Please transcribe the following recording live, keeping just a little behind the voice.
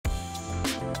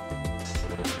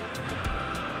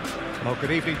Well,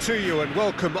 good evening to you and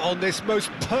welcome on this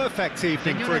most perfect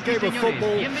evening for a game of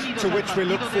football to which we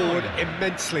look forward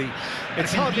immensely.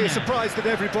 It's hardly a surprise that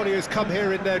everybody has come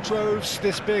here in their droves,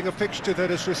 this being a fixture that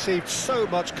has received so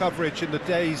much coverage in the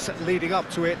days leading up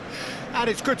to it. And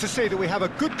it's good to see that we have a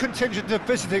good contingent of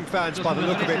visiting fans by the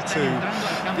look of it too.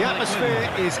 The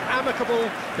atmosphere is amicable,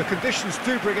 the conditions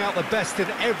do bring out the best in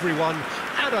everyone,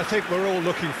 and I think we're all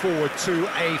looking forward to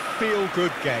a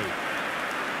feel-good game.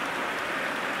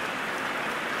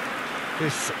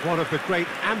 This one of the great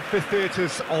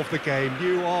amphitheatres of the game.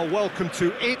 You are welcome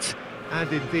to it,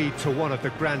 and indeed to one of the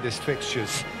grandest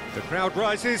fixtures. The crowd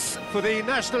rises for the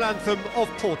national anthem of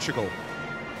Portugal.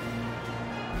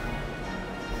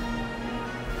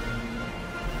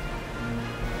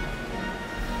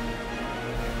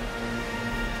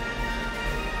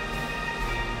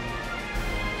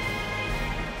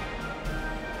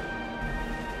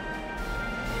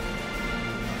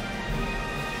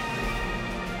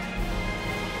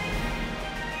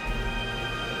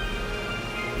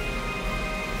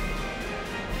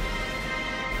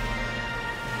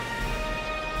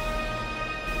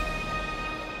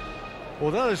 Well,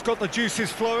 that has got the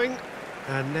juices flowing,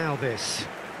 and now this.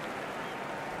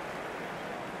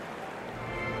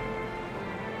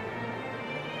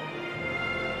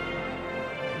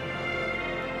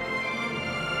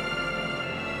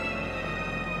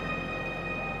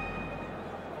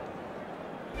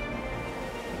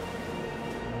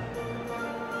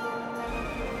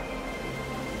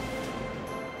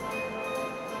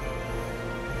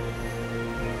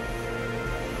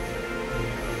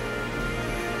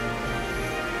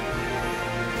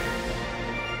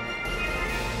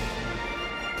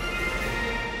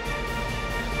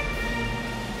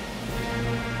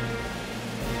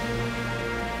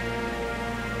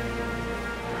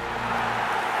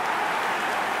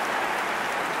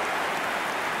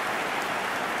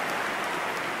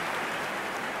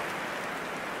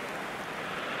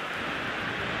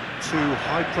 Two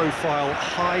high-profile,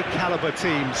 high-caliber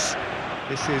teams.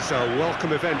 This is a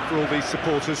welcome event for all these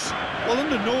supporters. Well,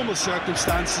 under normal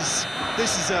circumstances,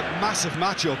 this is a massive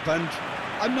matchup, and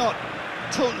I'm not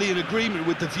totally in agreement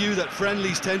with the view that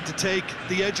friendlies tend to take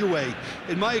the edge away.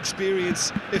 In my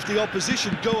experience, if the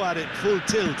opposition go at it full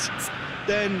tilt,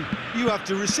 then you have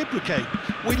to reciprocate.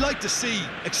 We'd like to see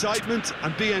excitement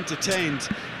and be entertained,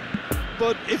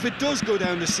 but if it does go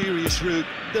down the serious route,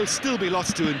 there'll still be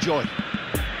lots to enjoy.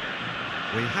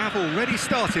 We have already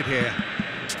started here.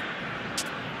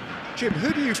 Jim,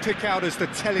 who do you pick out as the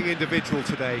telling individual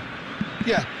today?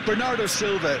 Yeah, Bernardo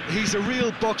Silva. He's a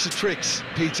real box of tricks,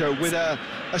 Peter, with a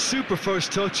super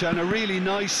first touch and a really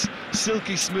nice,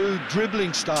 silky smooth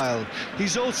dribbling style.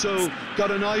 He's also got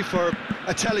an eye for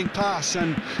a telling pass,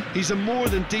 and he's a more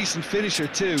than decent finisher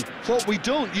too. What we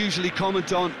don't usually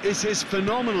comment on is his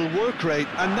phenomenal work rate,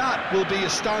 and that will be a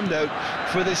standout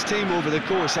for this team over the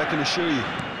course, I can assure you.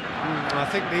 I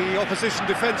think the opposition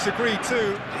defence agree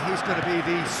too. He's going to be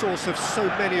the source of so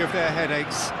many of their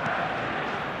headaches.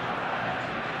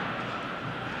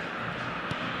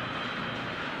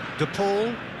 De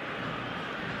Paul.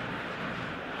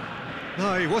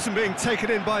 No, he wasn't being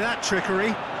taken in by that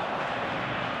trickery.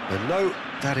 And no,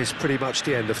 that is pretty much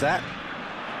the end of that.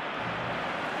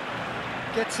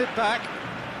 Gets it back.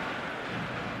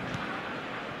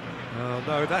 Oh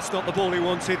no, that's not the ball he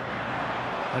wanted.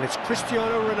 And it's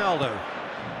Cristiano Ronaldo.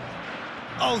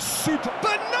 Oh, super!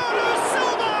 Bernardo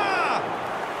Silva!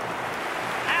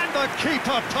 And the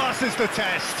keeper passes the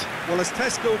test. Well, as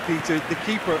tests go, Peter, the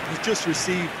keeper has just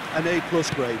received an A+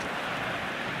 grade.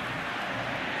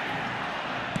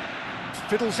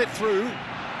 Fiddles it through.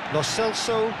 Lo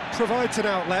Celso provides an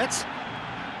outlet.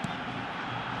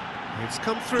 It's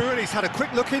come through and he's had a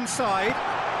quick look inside.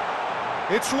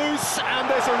 It's loose and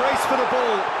there's a race for the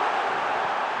ball.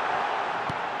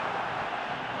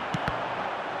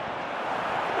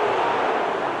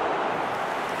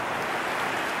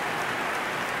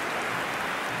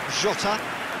 Jota.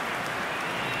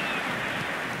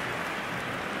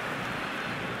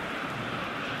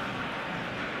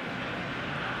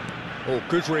 Oh,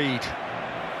 good read.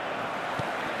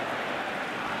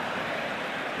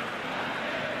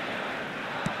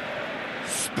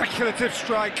 Speculative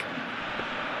strike.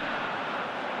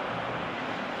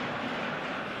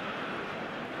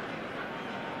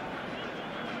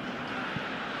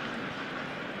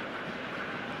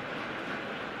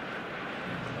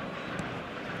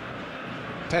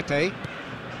 Pepe.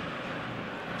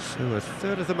 So a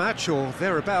third of the match or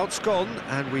thereabouts gone,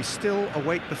 and we still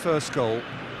await the first goal.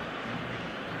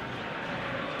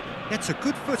 Gets a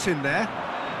good foot in there.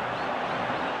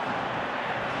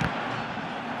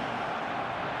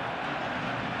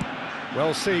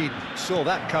 Well seen, saw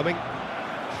that coming.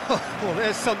 Well,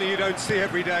 there's something you don't see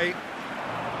every day.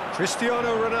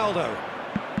 Cristiano Ronaldo.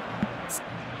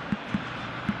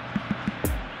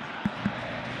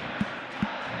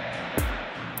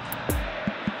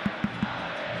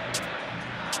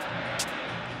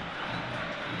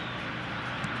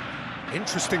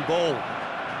 Interesting ball.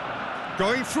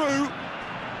 Going through.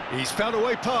 He's found a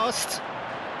way past.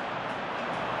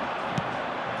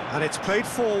 And it's played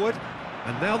forward.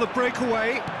 And now the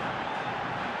breakaway.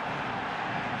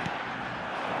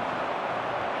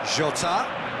 Jota.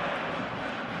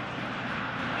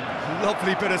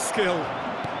 Lovely bit of skill.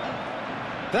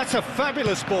 That's a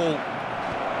fabulous ball.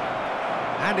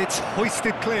 And it's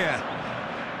hoisted clear.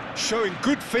 Showing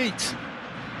good feet.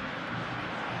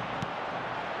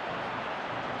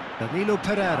 Danilo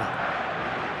Pereira.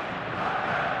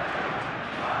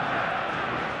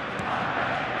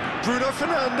 Bruno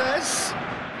Fernandes.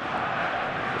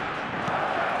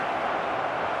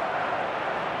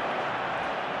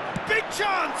 Big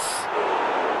chance!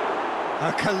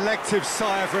 A collective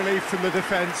sigh of relief from the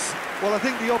defence. Well, I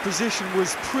think the opposition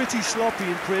was pretty sloppy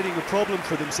in creating a problem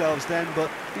for themselves then, but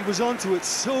he was onto it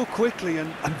so quickly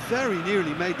and very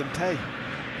nearly made them pay.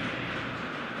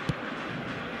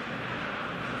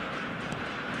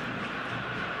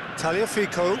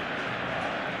 Tagliafico.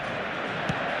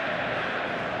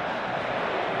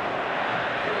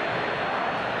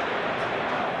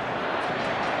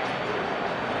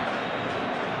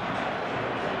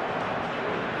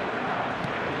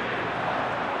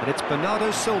 And it's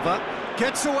Bernardo Silva.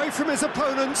 Gets away from his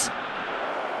opponents.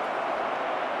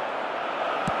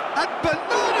 And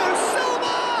Bernardo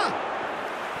Silva!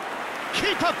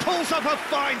 Keeper pulls up a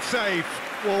fine save.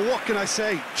 Well, what can I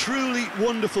say? Truly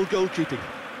wonderful goalkeeping.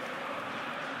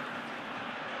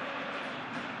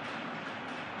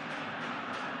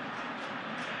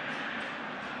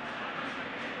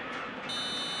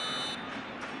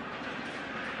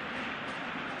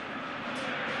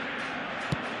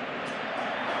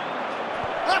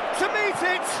 Up to meet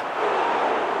it!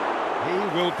 He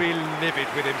will be livid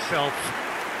with himself.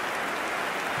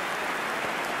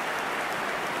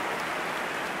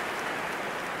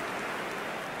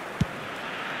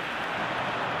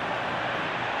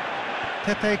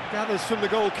 Pepe gathers from the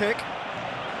goal kick.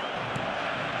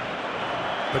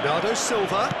 Bernardo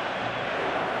Silva.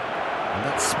 And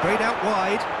that's sprayed out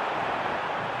wide.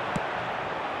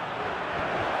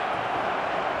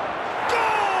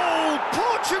 Goal!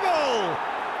 Portugal!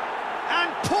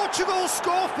 And Portugal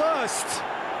score first.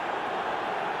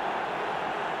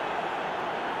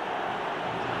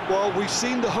 Well, we've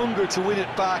seen the hunger to win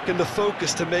it back and the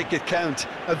focus to make it count.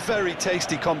 A very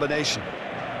tasty combination.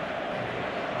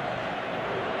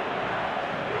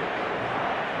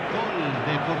 Gol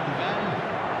de Portugal,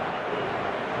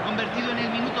 convertido en el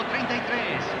minuto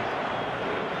 33,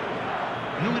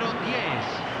 número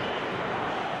 10.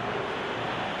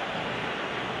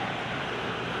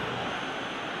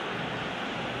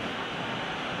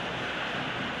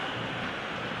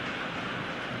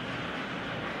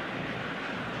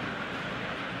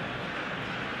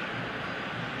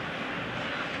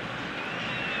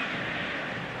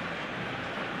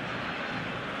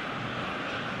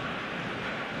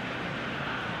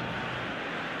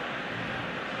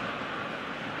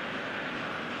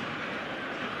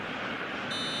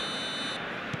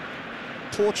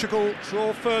 Portugal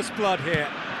draw first blood here.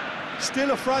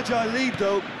 Still a fragile lead,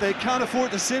 though. They can't afford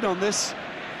to sit on this.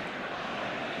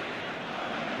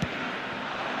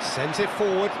 Sends it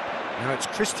forward. Now it's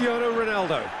Cristiano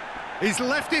Ronaldo. He's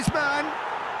left his man.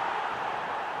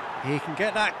 He can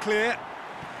get that clear.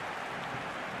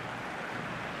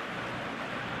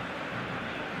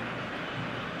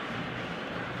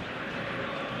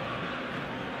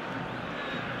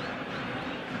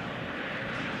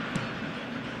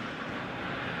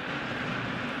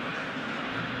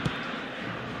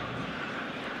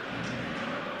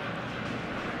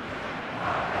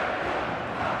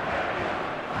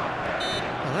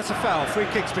 That's a foul. Free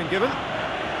kick's been given.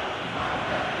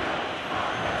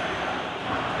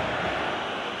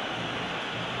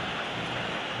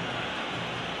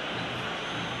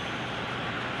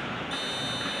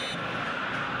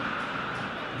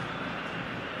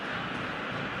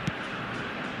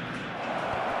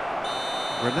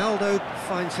 Ronaldo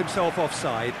finds himself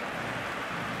offside.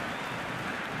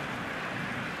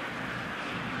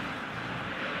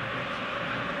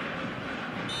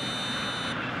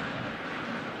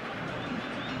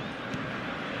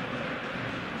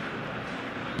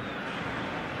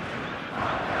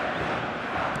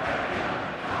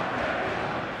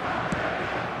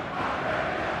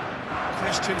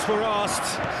 Questions were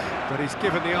asked, but he's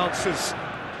given the answers.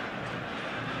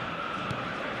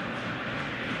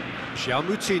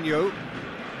 Moutinho.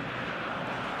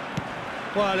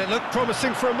 Well, it looked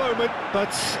promising for a moment, but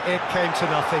it came to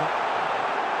nothing.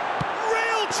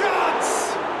 Real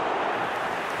chance!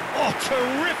 Oh,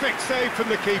 terrific save from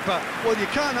the keeper. Well, you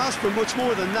can't ask for much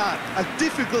more than that. A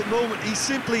difficult moment he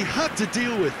simply had to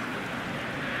deal with.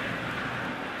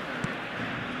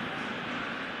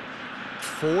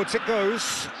 Forwards it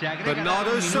goes.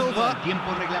 Bernardo Silva.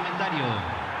 Tiempo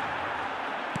reglamentario.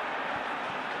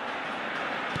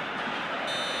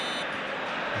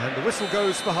 And the whistle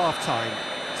goes for half-time.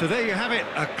 So there you have it,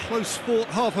 a close-fought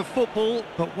half of football,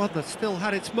 but one that still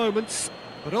had its moments,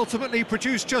 but ultimately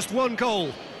produced just one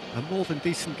goal. A more than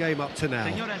decent game up to now.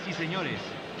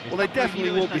 Well, they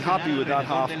definitely won't be happy with that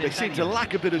half. They seem to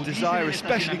lack a bit of desire,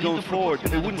 especially going forward.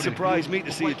 It wouldn't surprise me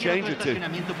to see a change or two.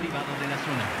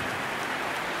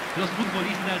 Los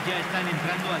futbolistas ya están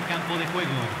entrando al campo de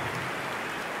juego.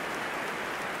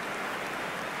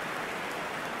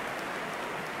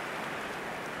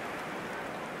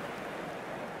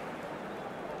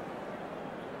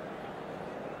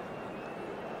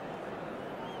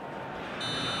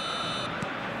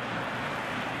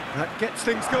 That gets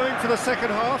things going for the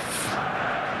second half.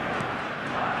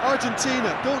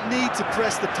 Argentina don't need to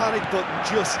press the panic button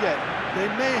just yet. They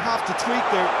may have to tweak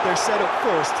their setup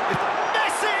first.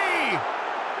 Messi!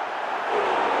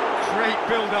 Great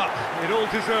build-up. It all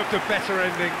deserved a better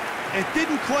ending. It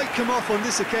didn't quite come off on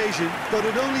this occasion, but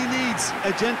it only needs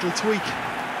a gentle tweak.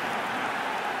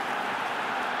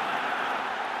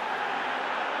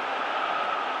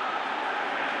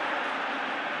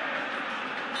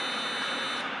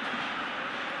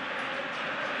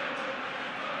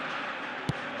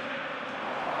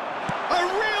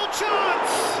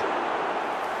 Chance!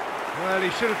 Well, he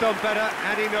should have done better,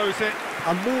 and he knows it.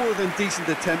 A more than decent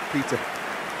attempt, Peter.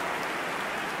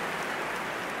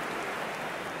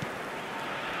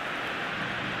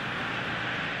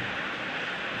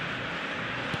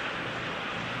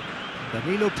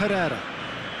 Danilo Pereira.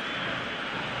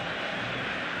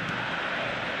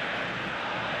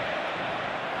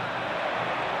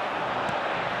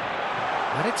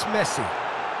 And it's Messi.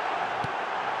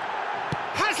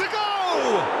 Has a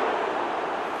goal!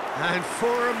 And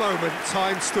for a moment,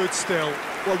 time stood still.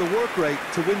 Well, the work rate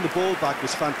to win the ball back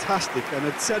was fantastic, and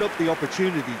it set up the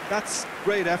opportunity. That's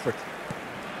great effort.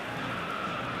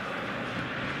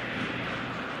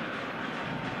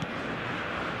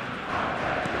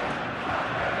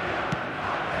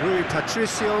 Rui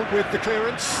Patricio with the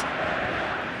clearance.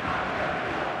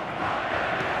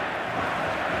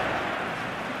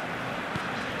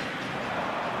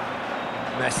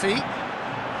 Messi.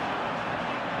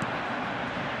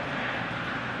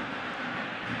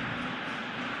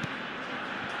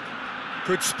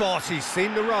 Good spot, he's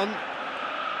seen the run.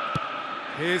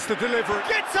 Here's the delivery.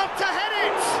 Gets up to head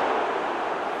it!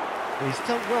 He's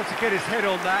done well to get his head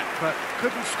on that, but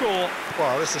couldn't score.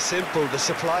 Well, this is simple. The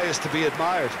supply is to be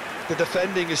admired. The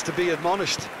defending is to be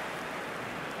admonished.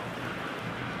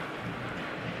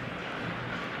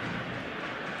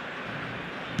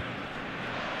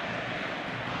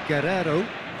 Guerrero.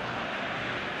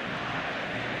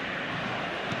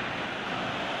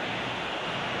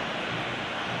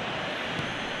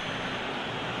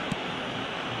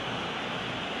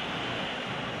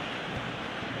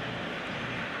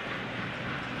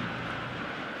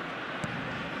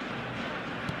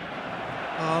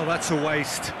 Oh, that's a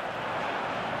waste.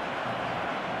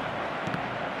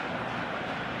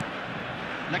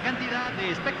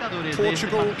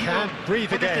 Portugal can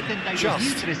breathe again,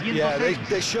 just. Yeah,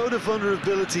 they showed a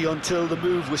vulnerability until the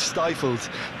move was stifled.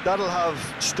 That'll have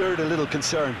stirred a little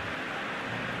concern.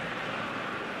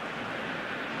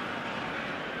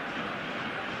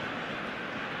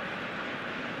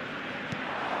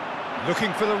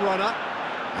 Looking for the runner,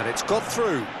 and it's got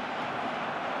through.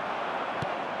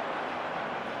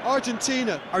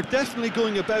 Argentina are definitely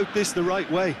going about this the right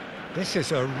way. This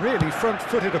is a really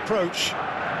front-footed approach.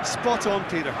 Spot on,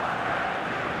 Peter.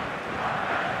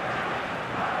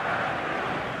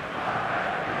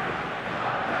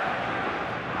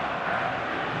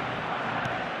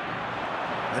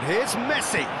 And here's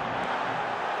Messi.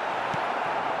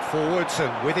 Forwards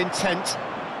and with intent.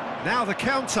 Now the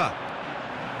counter.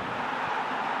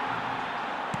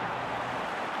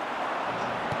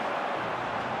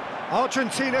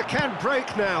 Argentina can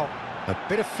break now. A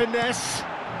bit of finesse.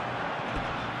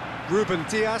 Ruben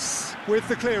Diaz with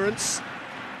the clearance.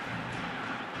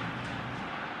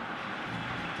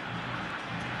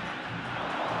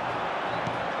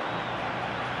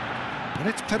 And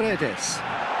it's Paredes.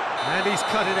 And he's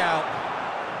cut it out.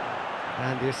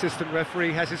 And the assistant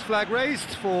referee has his flag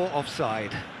raised for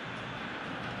offside.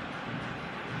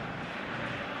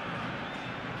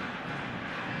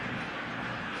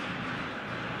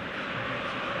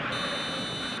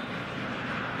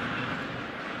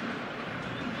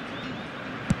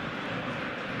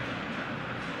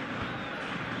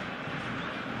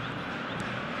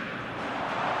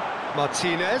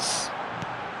 Martinez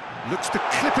looks to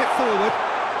clip it forward.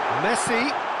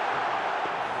 Messi.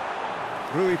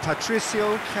 Rui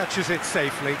Patricio catches it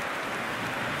safely.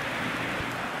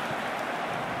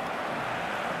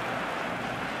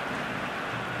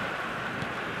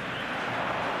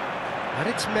 And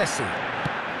it's Messi.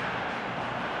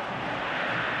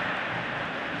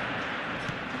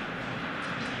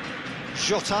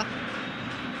 Jota.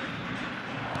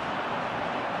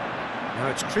 Now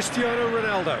it's Cristiano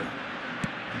Ronaldo.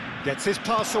 Gets his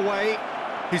pass away.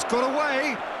 He's got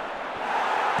away.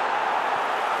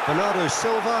 Bernardo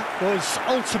Silva was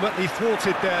ultimately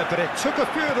thwarted there, but it took a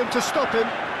few of them to stop him.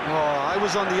 Oh, I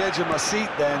was on the edge of my seat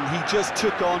then. He just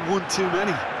took on one too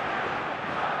many.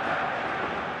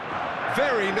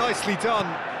 Very nicely done.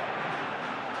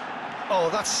 Oh,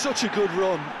 that's such a good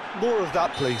run. More of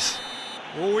that, please.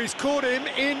 Oh, he's caught him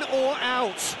in or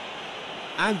out.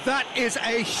 And that is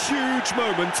a huge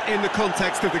moment in the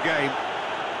context of the game.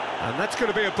 And that's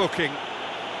going to be a booking.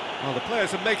 Well, the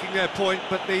players are making their point,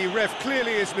 but the ref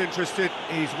clearly isn't interested.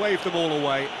 He's waved them all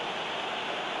away.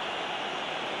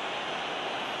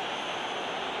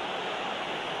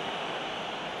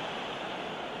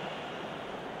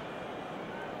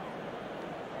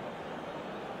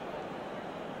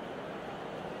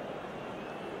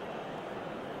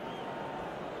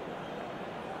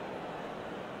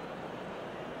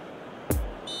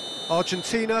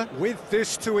 Argentina with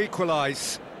this to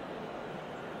equalise.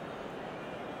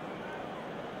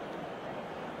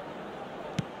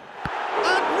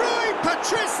 And Rui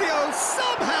Patricio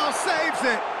somehow saves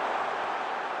it.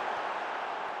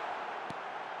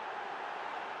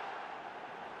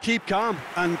 Keep calm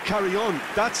and carry on.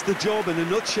 That's the job in a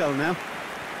nutshell now.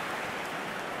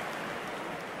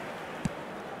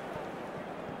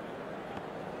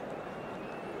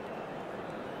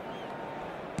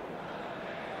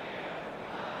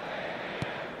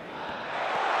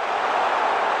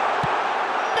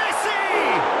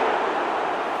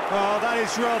 Oh, that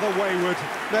is rather wayward.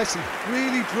 Messi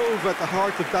really drove at the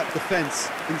heart of that defence.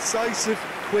 Incisive,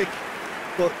 quick,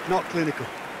 but not clinical.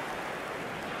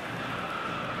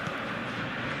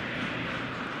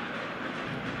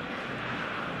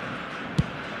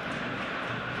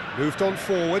 Moved on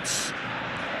forwards.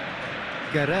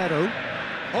 Guerrero.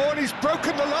 Oh, and he's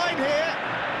broken the line here.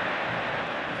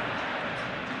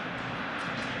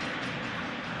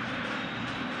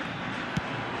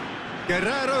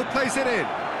 Guerrero plays it in.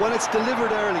 When it's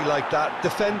delivered early like that,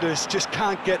 defenders just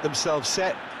can't get themselves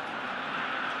set.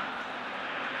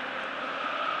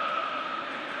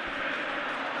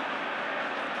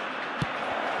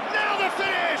 Now the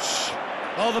finish!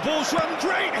 Oh, the ball's run,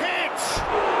 great hit!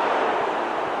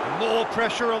 More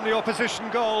pressure on the opposition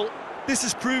goal. This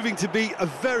is proving to be a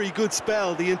very good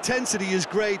spell. The intensity is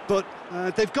great, but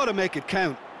they've got to make it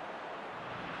count.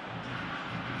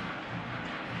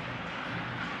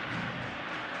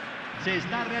 Se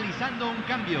está realizando un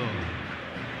cambio.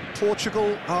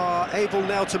 Portugal are able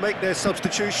now to make their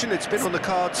substitution. It's been on the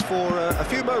cards for a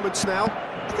few moments now.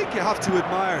 I think you have to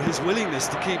admire his willingness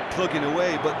to keep plugging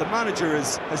away, but the manager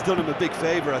has done him a big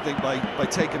favour, I think, by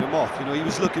taking him off. You know, he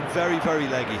was looking very, very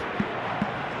leggy.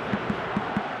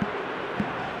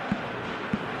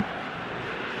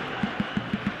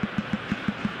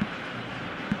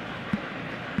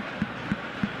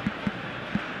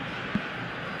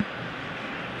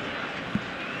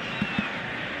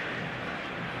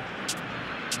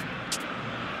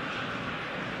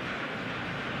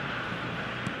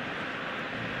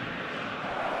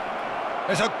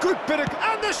 There's a good bit of...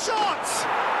 And the shot!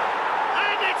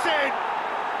 And it's in!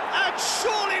 And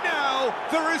surely now,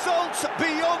 the result's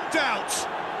beyond doubt.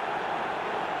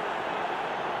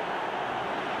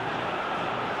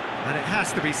 And it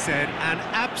has to be said, an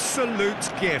absolute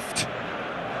gift.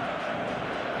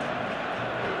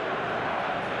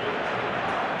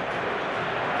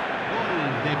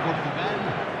 Gol de Portugal.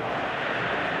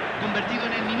 Convertido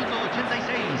en el minuto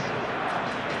 86.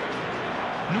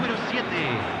 Número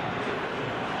 7.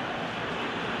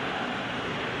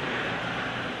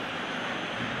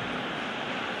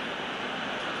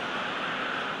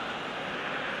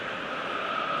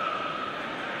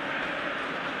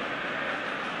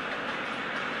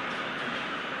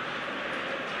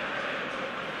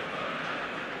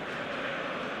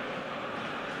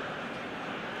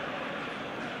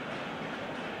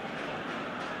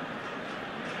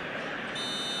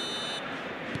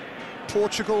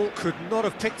 Portugal could not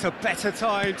have picked a better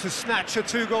time to snatch a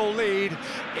two-goal lead.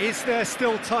 Is there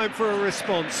still time for a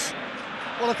response?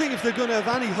 Well, I think if they're going to have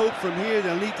any hope from here,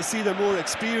 they'll need to see their more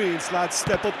experienced lads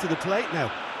step up to the plate now.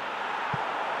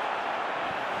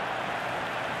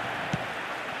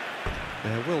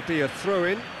 There will be a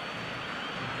throw-in.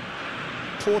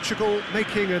 Portugal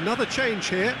making another change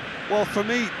here. Well, for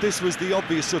me, this was the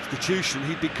obvious substitution.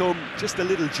 He'd become just a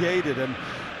little jaded, and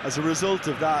as a result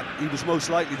of that, he was most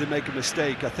likely to make a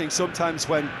mistake. I think sometimes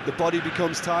when the body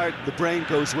becomes tired, the brain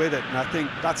goes with it, and I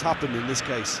think that's happened in this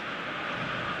case.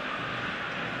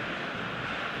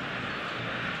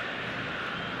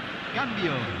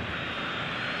 Cambio.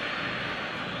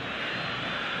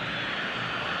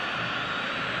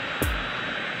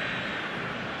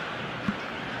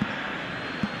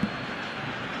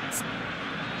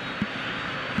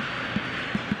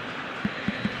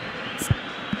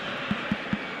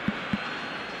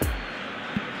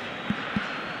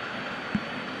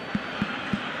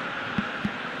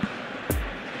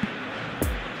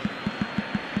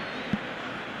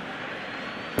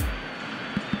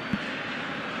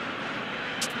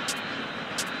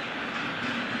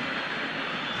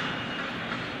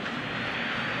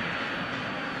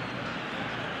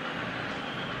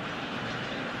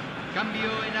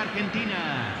 Cambio en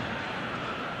Argentina.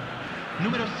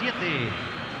 Número 7.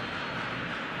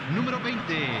 Número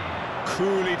 20.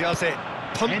 Coolly does it.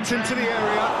 Pumped into the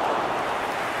area.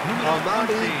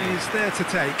 Armani is there to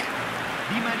take.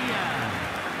 Di María.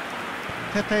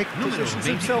 Pepe positions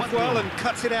himself well and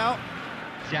cuts it out.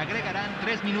 Se agregarán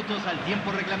 3 minutos al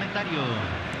tiempo reglamentario.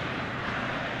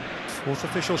 Fourth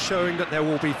official showing that there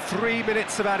will be 3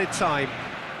 minutes of added time.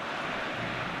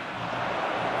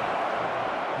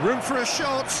 Room for a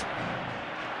shot.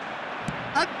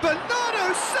 And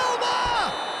Bernardo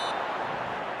Silva!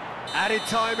 Added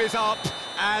time is up,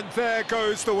 and there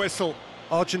goes the whistle.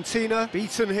 Argentina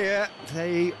beaten here.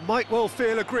 They might well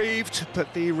feel aggrieved,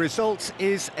 but the result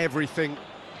is everything.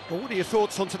 Well, what are your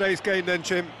thoughts on today's game then,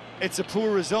 Jim? It's a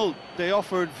poor result. They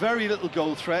offered very little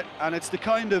goal threat, and it's the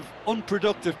kind of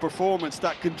unproductive performance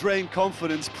that can drain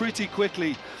confidence pretty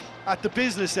quickly. At the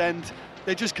business end,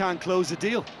 they just can't close a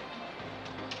deal.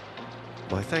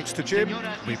 My thanks to Jim.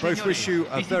 We both wish you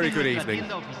a very good evening.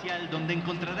 Donde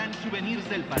encontrarán souvenirs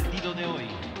del partido de hoy.